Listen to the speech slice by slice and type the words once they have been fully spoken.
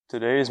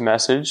Today's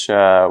message,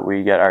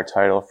 we get our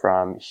title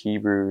from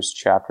Hebrews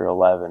chapter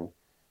 11,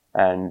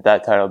 and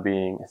that title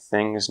being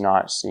Things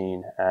Not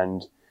Seen.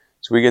 And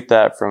so we get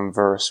that from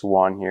verse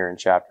 1 here in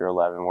chapter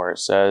 11, where it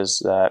says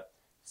that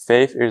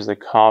faith is the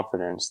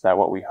confidence that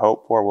what we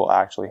hope for will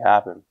actually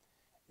happen.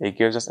 It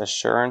gives us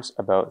assurance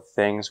about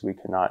things we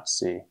cannot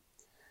see.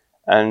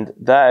 And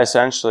that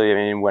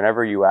essentially,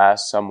 whenever you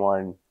ask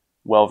someone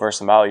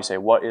well-versed in the Bible, you say,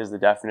 what is the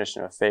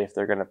definition of faith?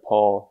 They're going to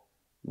pull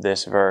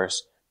this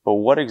verse. But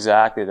what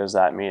exactly does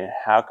that mean?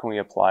 How can we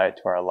apply it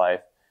to our life?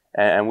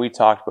 And we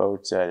talked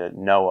about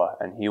Noah,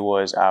 and he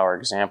was our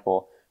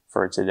example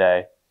for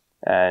today.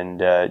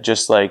 And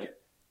just like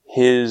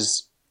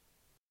his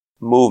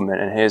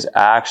movement and his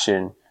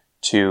action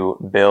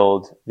to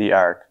build the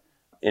ark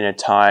in a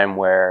time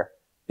where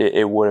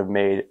it would have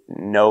made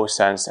no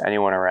sense to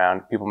anyone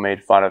around. People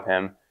made fun of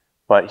him,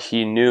 but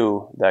he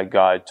knew that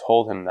God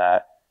told him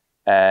that,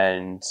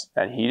 and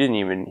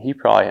he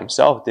probably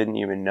himself didn't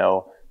even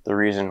know the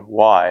reason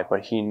why,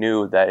 but he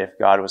knew that if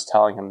God was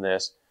telling him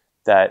this,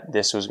 that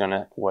this is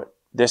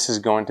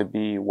going to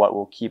be what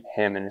will keep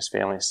him and his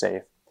family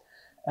safe.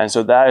 And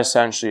so that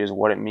essentially is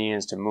what it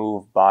means to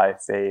move by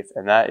faith,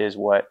 and that is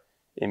what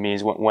it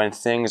means when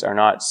things are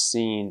not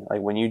seen, like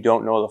when you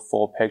don't know the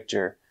full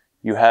picture.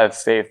 You have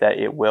faith that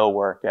it will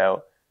work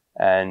out,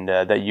 and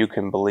that you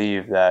can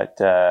believe that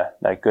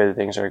good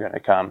things are going to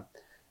come.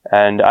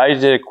 And I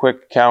did a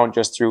quick count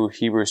just through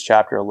Hebrews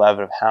chapter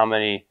 11 of how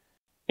many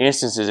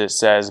instances it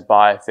says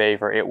by faith,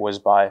 or it was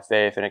by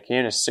faith, and it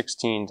came to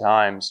 16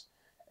 times.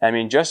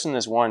 Just in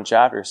this one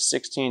chapter,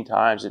 16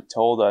 times it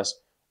told us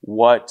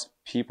what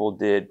people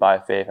did by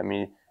faith.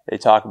 They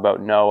talk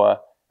about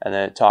Noah, and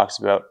then it talks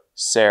about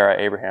Sarah,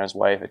 Abraham's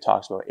wife. It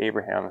talks about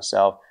Abraham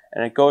himself.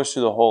 And it goes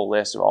through the whole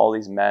list of all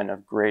these men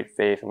of great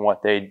faith and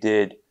what they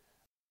did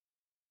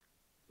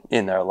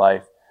in their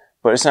life.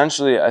 But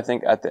essentially, I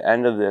think at the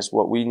end of this,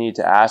 what we need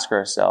to ask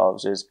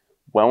ourselves is,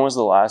 when was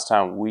the last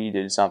time we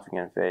did something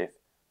in faith?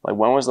 Like,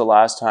 when was the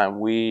last time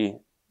we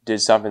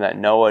did something that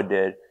Noah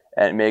did,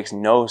 and it makes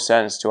no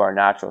sense to our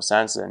natural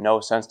senses and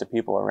no sense to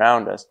people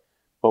around us,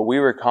 but we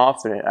were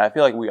confident. I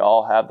feel like we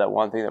all have that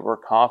one thing that we're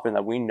confident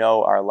that we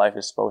know our life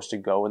is supposed to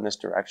go in this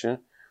direction,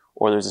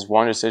 or there's this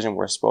one decision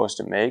we're supposed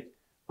to make.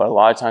 But a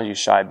lot of times you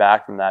shy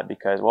back from that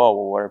because, well,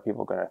 what are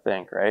people going to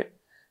think, right?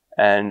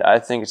 And I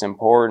think it's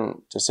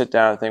important to sit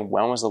down and think,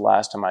 when was the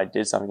last time I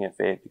did something in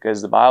faith?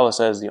 Because the Bible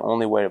says the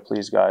only way to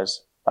please God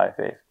is by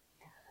faith.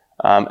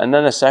 And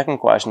then the second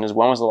question is,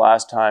 when was the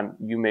last time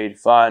you made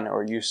fun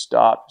or you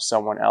stopped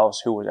someone else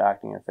who was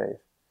acting in faith?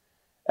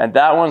 And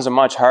that one's a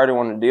much harder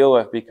one to deal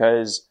with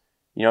because,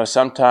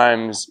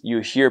 sometimes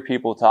you hear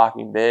people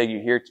talking big, you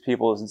hear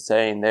people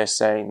saying this,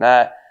 saying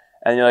that,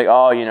 and you're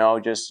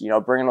like, just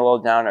bring it a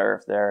little down to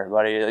earth there,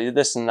 buddy,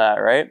 this and that,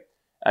 right?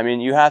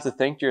 You have to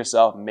think to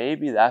yourself,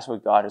 maybe that's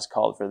what God has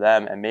called for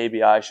them, and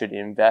maybe I should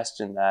invest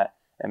in that,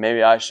 and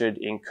maybe I should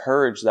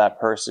encourage that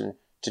person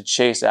to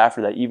chase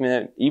after that,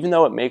 even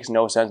though it makes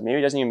no sense. Maybe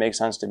it doesn't even make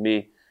sense to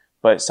me,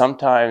 but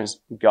sometimes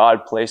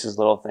God places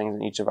little things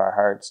in each of our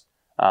hearts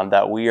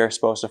that we are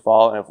supposed to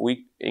follow, and if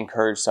we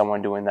encourage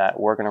someone doing that,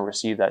 we're going to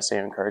receive that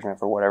same encouragement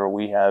for whatever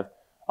we have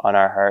on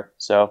our heart.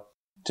 So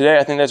today,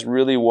 I think that's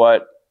really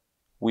what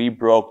we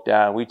broke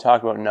down. We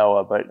talked about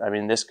Noah, but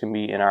this can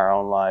be in our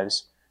own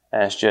lives.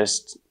 And it's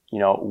just,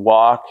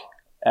 walk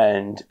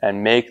and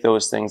make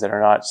those things that are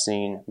not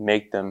seen,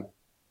 make them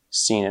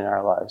seen in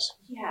our lives.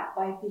 Yeah,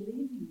 by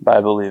believing. By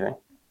believing.